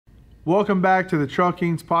Welcome back to the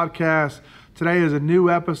Trailkings podcast. Today is a new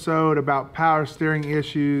episode about power steering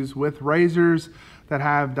issues with Rzrs that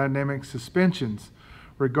have dynamic suspensions.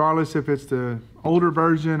 Regardless if it's the older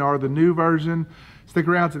version or the new version, stick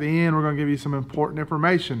around to the end. We're going to give you some important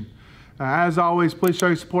information. As always, please show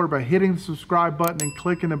your support by hitting the subscribe button and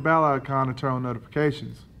clicking the bell icon to turn on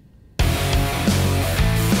notifications.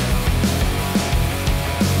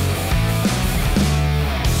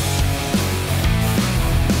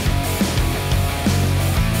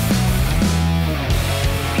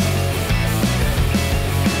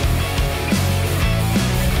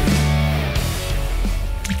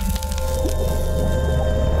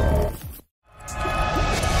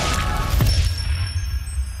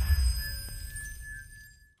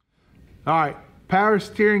 All right, power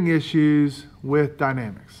steering issues with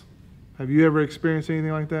dynamics. Have you ever experienced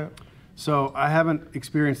anything like that? So I haven't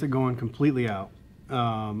experienced it going completely out.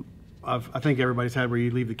 I think everybody's had where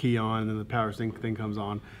you leave the key on and then the power steering thing comes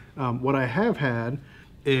on. What I have had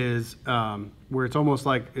is where it's almost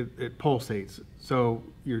like it pulsates. So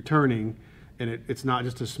you're turning and it's not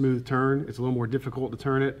just a smooth turn. It's a little more difficult to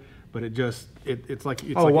turn it, but it's like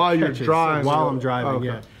while you're driving. While I'm driving, okay.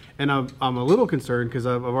 Yeah. And I'm a little concerned because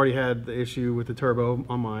I've already had the issue with the turbo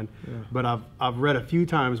on mine, but I've read a few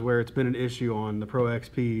times where it's been an issue on the Pro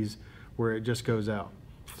XPs where it just goes out.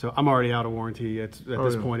 So I'm already out of warranty. At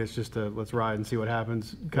this point, it's just a let's ride and see what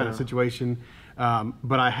happens kind of situation.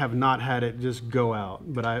 But I have not had it just go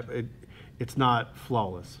out, but it's not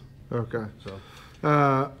flawless. Okay.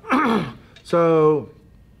 So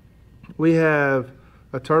we have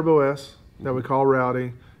a Turbo S that we call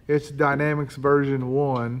Rowdy. It's Dynamics version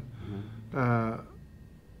 1.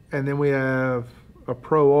 And then we have a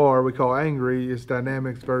Pro R we call Angry. It's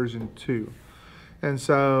Dynamics version 2. And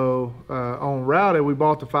so on Rowdy, we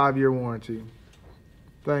bought the 5-year warranty.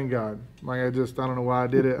 Thank God. I don't know why I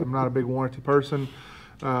did it. I'm not a big warranty person,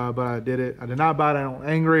 but I did it. I did not buy it on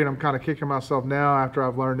Angry, and I'm kind of kicking myself now after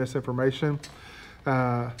I've learned this information.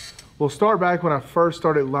 We'll start back when I first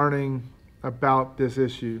started learning about this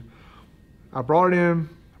issue. I brought it in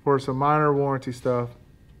for some minor warranty stuff.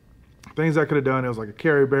 Things I could have done, it was like a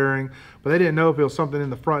carry bearing, but they didn't know if it was something in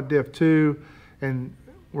the front diff too, and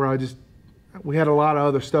where we had a lot of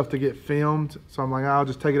other stuff to get filmed, so I'm like, I'll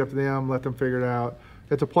just take it up to them, let them figure it out.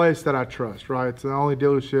 It's a place that I trust, right? It's the only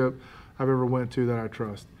dealership I've ever went to that I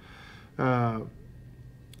trust.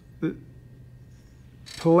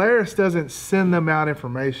 Polaris doesn't send them out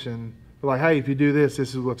information like, hey, if you do this, this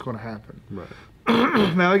is what's going to happen. Right.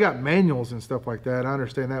 Now they got manuals and stuff like that. I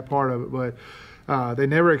understand that part of it, but they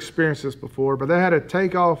never experienced this before. But they had to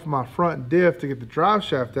take off my front diff to get the drive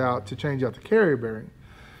shaft out to change out the carrier bearing,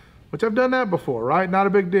 which I've done that before, right? Not a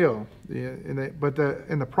big deal. Yeah, but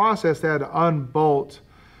in the process, they had to unbolt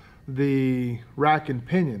the rack and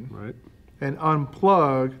pinion, right, and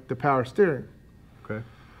unplug the power steering. Okay.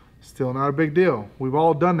 Still not a big deal. We've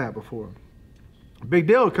all done that before. Big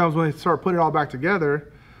deal comes when they start putting it all back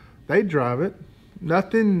together. They drive it.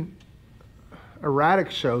 Nothing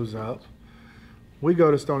erratic shows up. We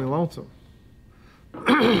go to Stony Lonesome.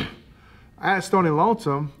 At Stony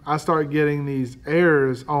Lonesome, I start getting these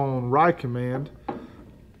errors on ride command.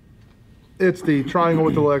 It's the triangle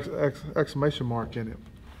with the exclamation mark in it.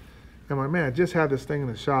 I'm like, man, I just had this thing in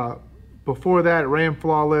the shop. Before that, it ran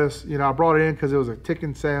flawless. You know, I brought it in because it was a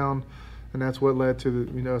ticking sound, and that's what led to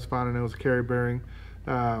the, it's finding it was a carry bearing.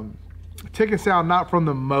 Ticking sound not from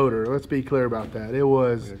the motor. Let's be clear about that. It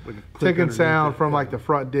was like ticking sound from like the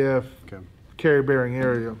front diff, carry bearing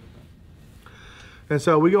area. And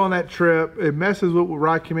so we go on that trip. It messes with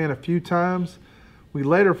ride command a few times. We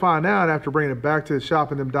later find out after bringing it back to the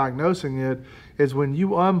shop and them diagnosing it, is when you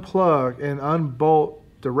unplug and unbolt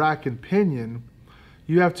the rack and pinion,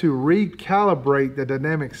 you have to recalibrate the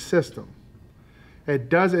dynamic system. It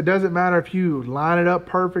doesn't matter if you line it up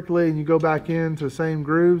perfectly and you go back into the same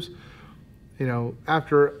grooves. You know,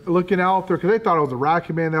 after looking out there, because they thought it was a rack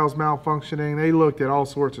command that was malfunctioning, they looked at all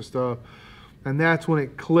sorts of stuff, and that's when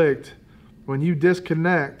it clicked. When you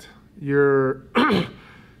disconnect your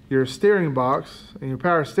your steering box and your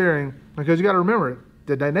power steering, because you got to remember,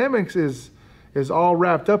 the dynamics is all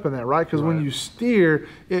wrapped up in that, right? Because when you steer,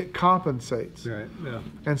 it compensates. Right. Yeah.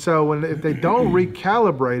 And so if they don't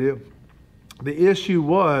recalibrate it, the issue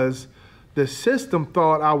was the system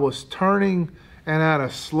thought I was turning and at a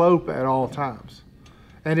slope at all times.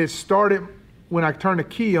 And it started when I turned the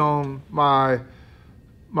key on, my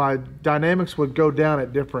dynamics would go down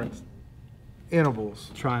at different intervals.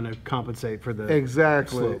 Trying to compensate for the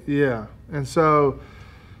slope. Yeah. And so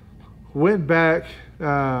went back,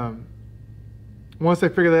 once they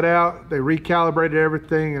figured that out, they recalibrated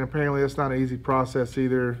everything, and apparently it's not an easy process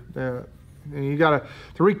either. And you gotta,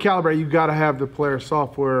 to recalibrate, you gotta have the Polaris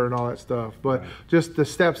software and all that stuff. But just the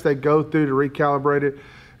steps they go through to recalibrate it.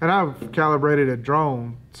 And I've calibrated a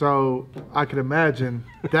drone, so I can imagine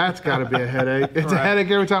that's gotta be a headache. It's a headache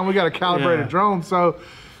every time we gotta calibrate a drone. So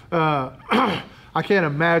I can't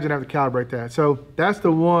imagine having to calibrate that. So that's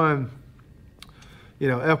the one, you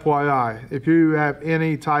know, FYI. If you have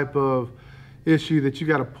any type of issue that you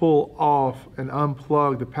gotta pull off and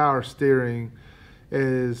unplug the power steering,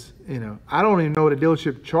 is, you know, I don't even know what a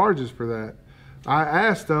dealership charges for that. I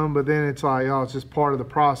asked them, but then it's like, oh, it's just part of the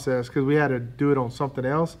process because we had to do it on something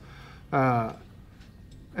else.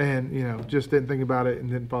 And, you know, just didn't think about it and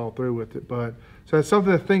didn't follow through with it. But so that's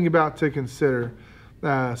something to think about, to consider.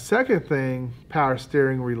 Second thing, power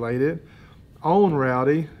steering related, on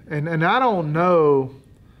Rowdy. And I don't know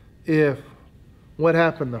if what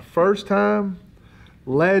happened the first time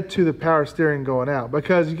led to the power steering going out,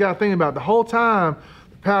 because you got to think about it, the whole time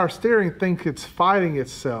the power steering thinks it's fighting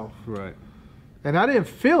itself. Right. And I didn't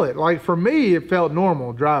feel it. Like for me, it felt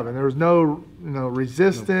normal driving. There was no, you know,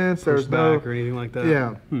 resistance. There was no or anything like that.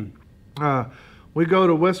 Yeah. We go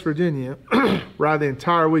to West Virginia, ride the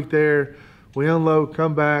entire week there. We unload,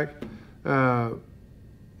 come back,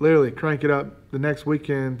 literally crank it up the next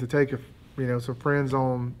weekend to take some friends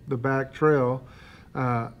on the back trail.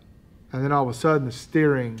 And then all of a sudden the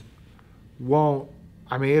steering won't,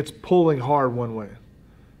 I mean, it's pulling hard one way.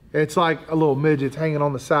 It's like a little midget hanging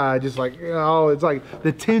on the side, just like, it's like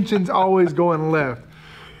the tension's always going left.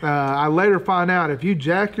 I later find out if you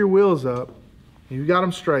jack your wheels up, you got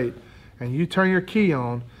them straight, and you turn your key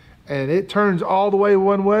on, and it turns all the way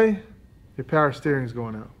one way, your power steering's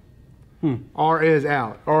going out. Or is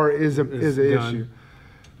out, or is an issue.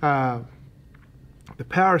 The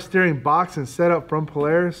power steering box and setup from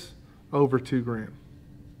Polaris, over $2,000.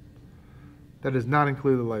 That does not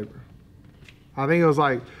include the labor. I think it was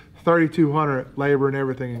like $3,200 labor and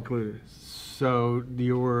everything included. So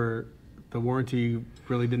the warranty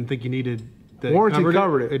really didn't think you needed that. Warranty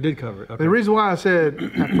covered it. It did cover it. Okay. The reason why I said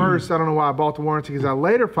at first I don't know why I bought the warranty is I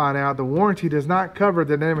later find out the warranty does not cover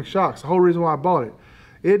the dynamic shocks. The whole reason why I bought it.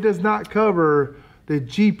 It does not cover the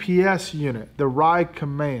GPS unit, the ride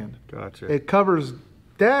command. Gotcha. It covers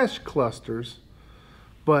dash clusters.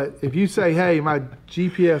 But if you say, hey, my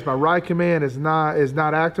GPS, my ride command is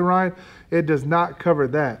not acting right, it does not cover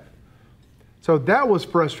that. So that was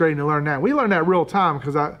frustrating to learn that. We learned that real time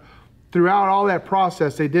because throughout all that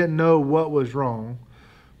process, they didn't know what was wrong.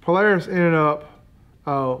 Polaris ended up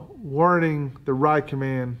warning the ride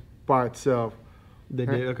command by itself. They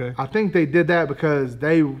did, okay. I think they did that because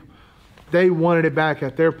they wanted it back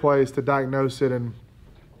at their place to diagnose it and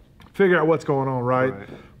figure out what's going on, right?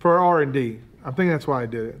 For R&D. I think that's why I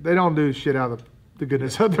did it. They don't do shit out of the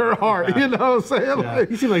goodness of their heart. You know what I'm saying? Yeah.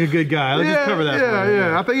 Like, you seem like a good guy. Let's just cover that.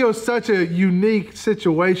 Yeah. I think it was such a unique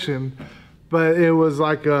situation, but it was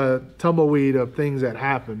like a tumbleweed of things that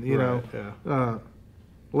happened, you know. Yeah.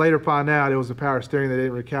 Later find out it was the power steering that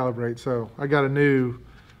didn't recalibrate, so I got a new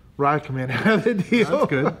ride command out of the deal.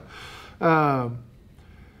 That's good.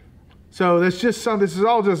 So this is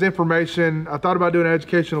all just information. I thought about doing an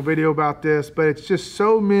educational video about this, but it's just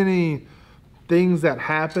so many things that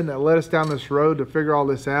happened that led us down this road to figure all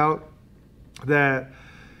this out, and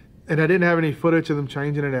I didn't have any footage of them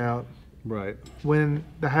changing it out. Right. When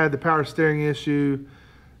I had the power steering issue,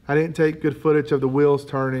 I didn't take good footage of the wheels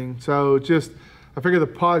turning. So I figured the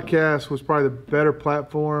podcast was probably the better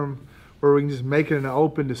platform where we can just make it an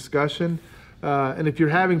open discussion. And if you're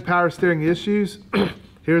having power steering issues,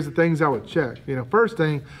 here's the things I would check. First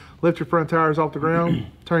thing, lift your front tires off the ground,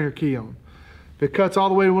 turn your key on. If it cuts all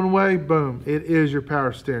the way one way, boom, it is your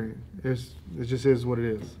power steering. It just is what it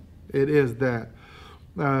is. It is that.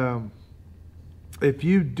 If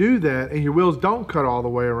you do that and your wheels don't cut all the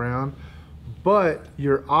way around, but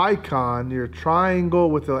your icon, your triangle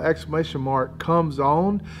with the exclamation mark comes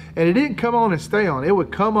on, and it didn't come on and stay on. It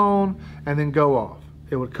would come on and then go off.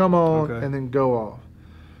 It would come on and then go off.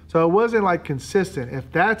 So it wasn't like consistent.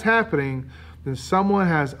 If that's happening, then someone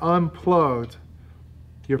has unplugged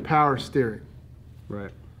your power steering.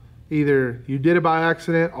 Right. Either you did it by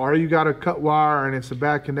accident or you got a cut wire and it's a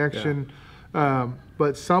bad connection. Yeah.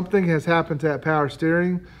 But something has happened to that power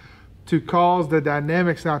steering to cause the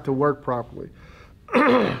dynamics not to work properly.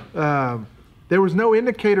 There was no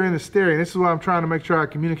indicator in the steering. This is what I'm trying to make sure I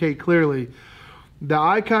communicate clearly. The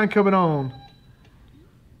icon coming on,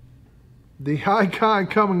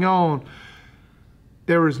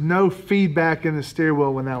 there was no feedback in the steering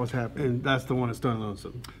wheel when that was happening. And that's the one that's done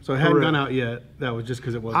lonesome. So it hadn't gone out yet. That was just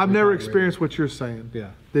because it wasn't. I've never experienced what you're saying. Yeah.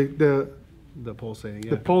 The The pulsating,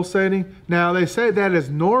 yeah. The pulsating. Now, they say that is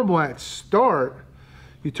normal at start.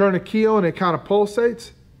 You turn the key on, it kind of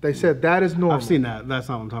pulsates. They said that is normal. I've seen that. That's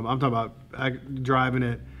not what I'm talking about. I'm talking about driving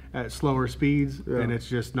it at slower speeds, and it's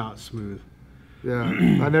just not smooth. Yeah,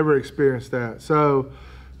 I never experienced that. So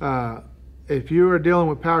if you are dealing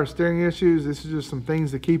with power steering issues, this is just some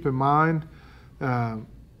things to keep in mind.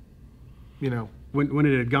 You know, when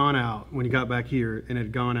it had gone out, when you got back here and it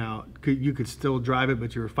had gone out, you could still drive it,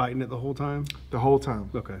 but you were fighting it the whole time? The whole time.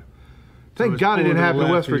 Okay. Thank God it didn't happen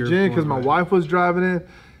in West Virginia because my wife was driving it.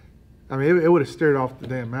 I mean, it would have steered off the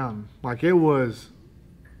damn mountain. Like, it was.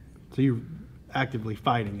 So you're actively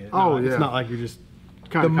fighting it. Oh, yeah. It's not like you're just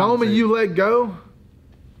kind of. The moment you let go,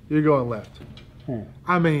 you're going left.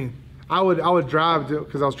 I mean, I would drive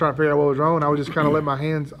because I was trying to figure out what was wrong, and I would just kind of let my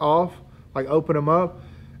hands off, like open them up.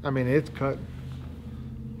 I mean, it's cut.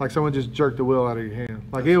 Like someone just jerked the wheel out of your hand.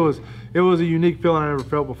 Like, it was a unique feeling I never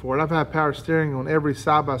felt before. And I've had power steering on every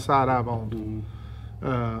side-by-side I've owned.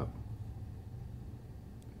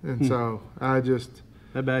 And so I just.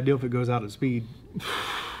 That bad deal if it goes out at speed.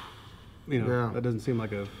 You know, yeah. That doesn't seem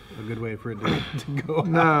like a good way for it to go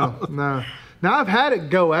No, out. no. Now, I've had it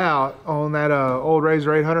go out on that old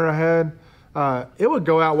Rzr 800 I had. It would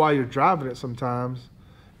go out while you're driving it sometimes.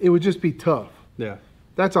 It would just be tough. Yeah.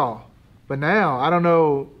 That's all. But now, I don't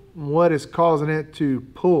know what is causing it to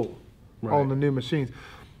pull on the new machines.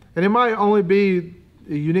 And it might only be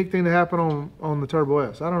a unique thing that happened on the Turbo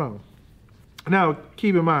S. I don't know. Now,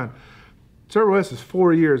 keep in mind, Turbo S is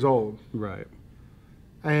 4 years old. Right.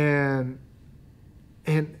 And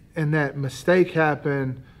that mistake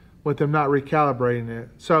happened with them not recalibrating it.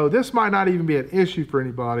 So this might not even be an issue for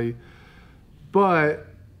anybody, but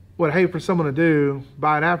what I hate for someone to do,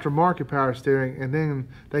 buy an aftermarket power steering, and then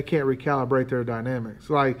they can't recalibrate their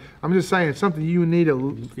dynamics. Like, I'm just saying, it's something you need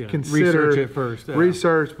to consider. Research it first. Yeah.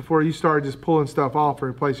 Research before you start just pulling stuff off and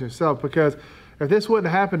replacing yourself. Because if this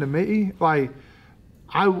wouldn't have happened to me, like,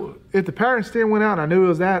 if the power steering went out and I knew it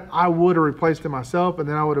was that, I would have replaced it myself, and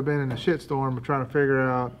then I would have been in a shitstorm of trying to figure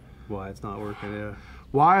out why it's not working. Yeah.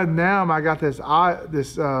 Why now I got this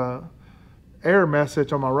error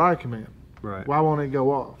message on my ride command. Right. Why won't it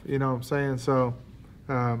go off? You know what I'm saying? So,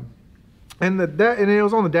 and it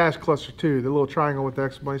was on the dash cluster too, the little triangle with the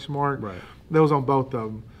exclamation mark. Right. That was on both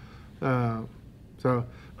of them. So,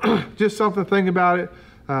 just something to think about it.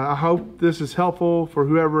 I hope this is helpful for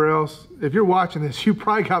whoever else. If you're watching this, you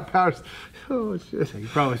probably got power. Oh shit! You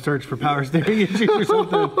probably searched for power steering issues or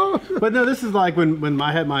something. But no, this is like when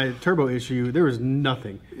I had my turbo issue. There was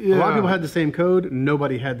nothing. Yeah. A lot of people had the same code.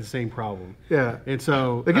 Nobody had the same problem. Yeah. And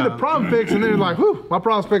so they get the problem fixed, and then they're like, "Whew, my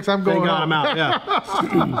problem's fixed. I'm going." Thank God I'm out.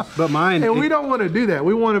 Yeah. But mine. And we don't want to do that.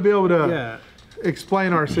 We want to be able to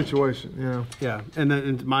explain our situation. You know. Yeah.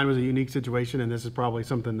 And mine was a unique situation, and this is probably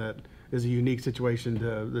something that is a unique situation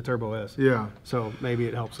to the Turbo S. Yeah. So maybe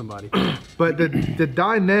it helps somebody. But the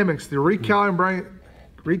dynamics, the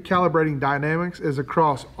recalibrating dynamics is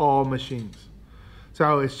across all machines.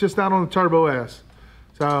 So it's just not on the Turbo S.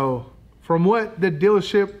 So from what the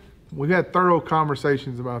dealership, we've had thorough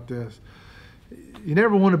conversations about this. You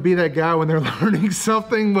never want to be that guy when they're learning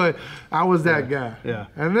something, but I was that guy. Yeah.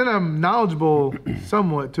 And then I'm knowledgeable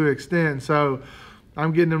somewhat to an extent. So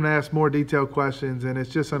I'm getting them to ask more detailed questions, and it's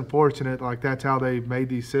just unfortunate. Like, that's how they made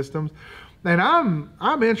these systems. And I'm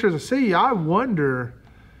interested to see. I wonder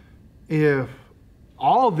if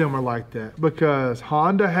all of them are like that, because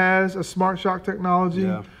Honda has a smart shock technology.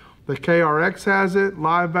 Yeah. The KRX has it,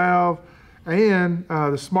 live valve, and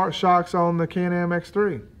the smart shocks on the Can-Am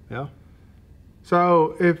X3. Yeah.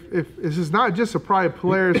 So if this is not just a probably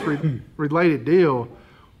Polaris related deal,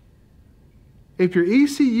 if your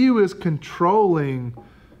ECU is controlling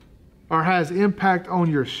or has impact on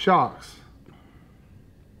your shocks,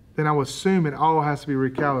 then I would assume it all has to be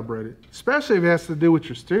recalibrated, especially if it has to do with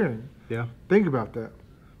your steering. Yeah. Think about that.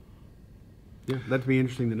 Yeah, that'd be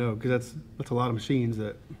interesting to know, because that's a lot of machines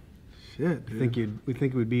that we think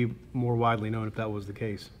it would be more widely known if that was the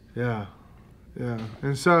case. Yeah. Yeah.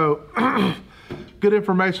 And so good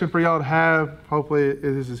information for y'all to have. Hopefully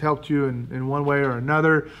this has helped you in one way or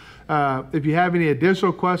another. If you have any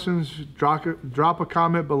additional questions, drop a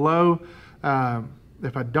comment below.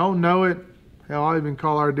 If I don't know it, hell, I'll even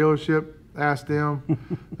call our dealership, ask them,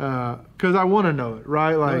 because I want to know it,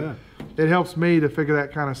 right? Like, it helps me to figure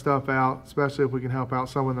that kind of stuff out, especially if we can help out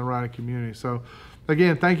someone in the riding community. So,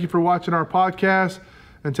 again, thank you for watching our podcast.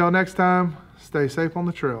 Until next time, stay safe on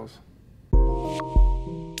the trails.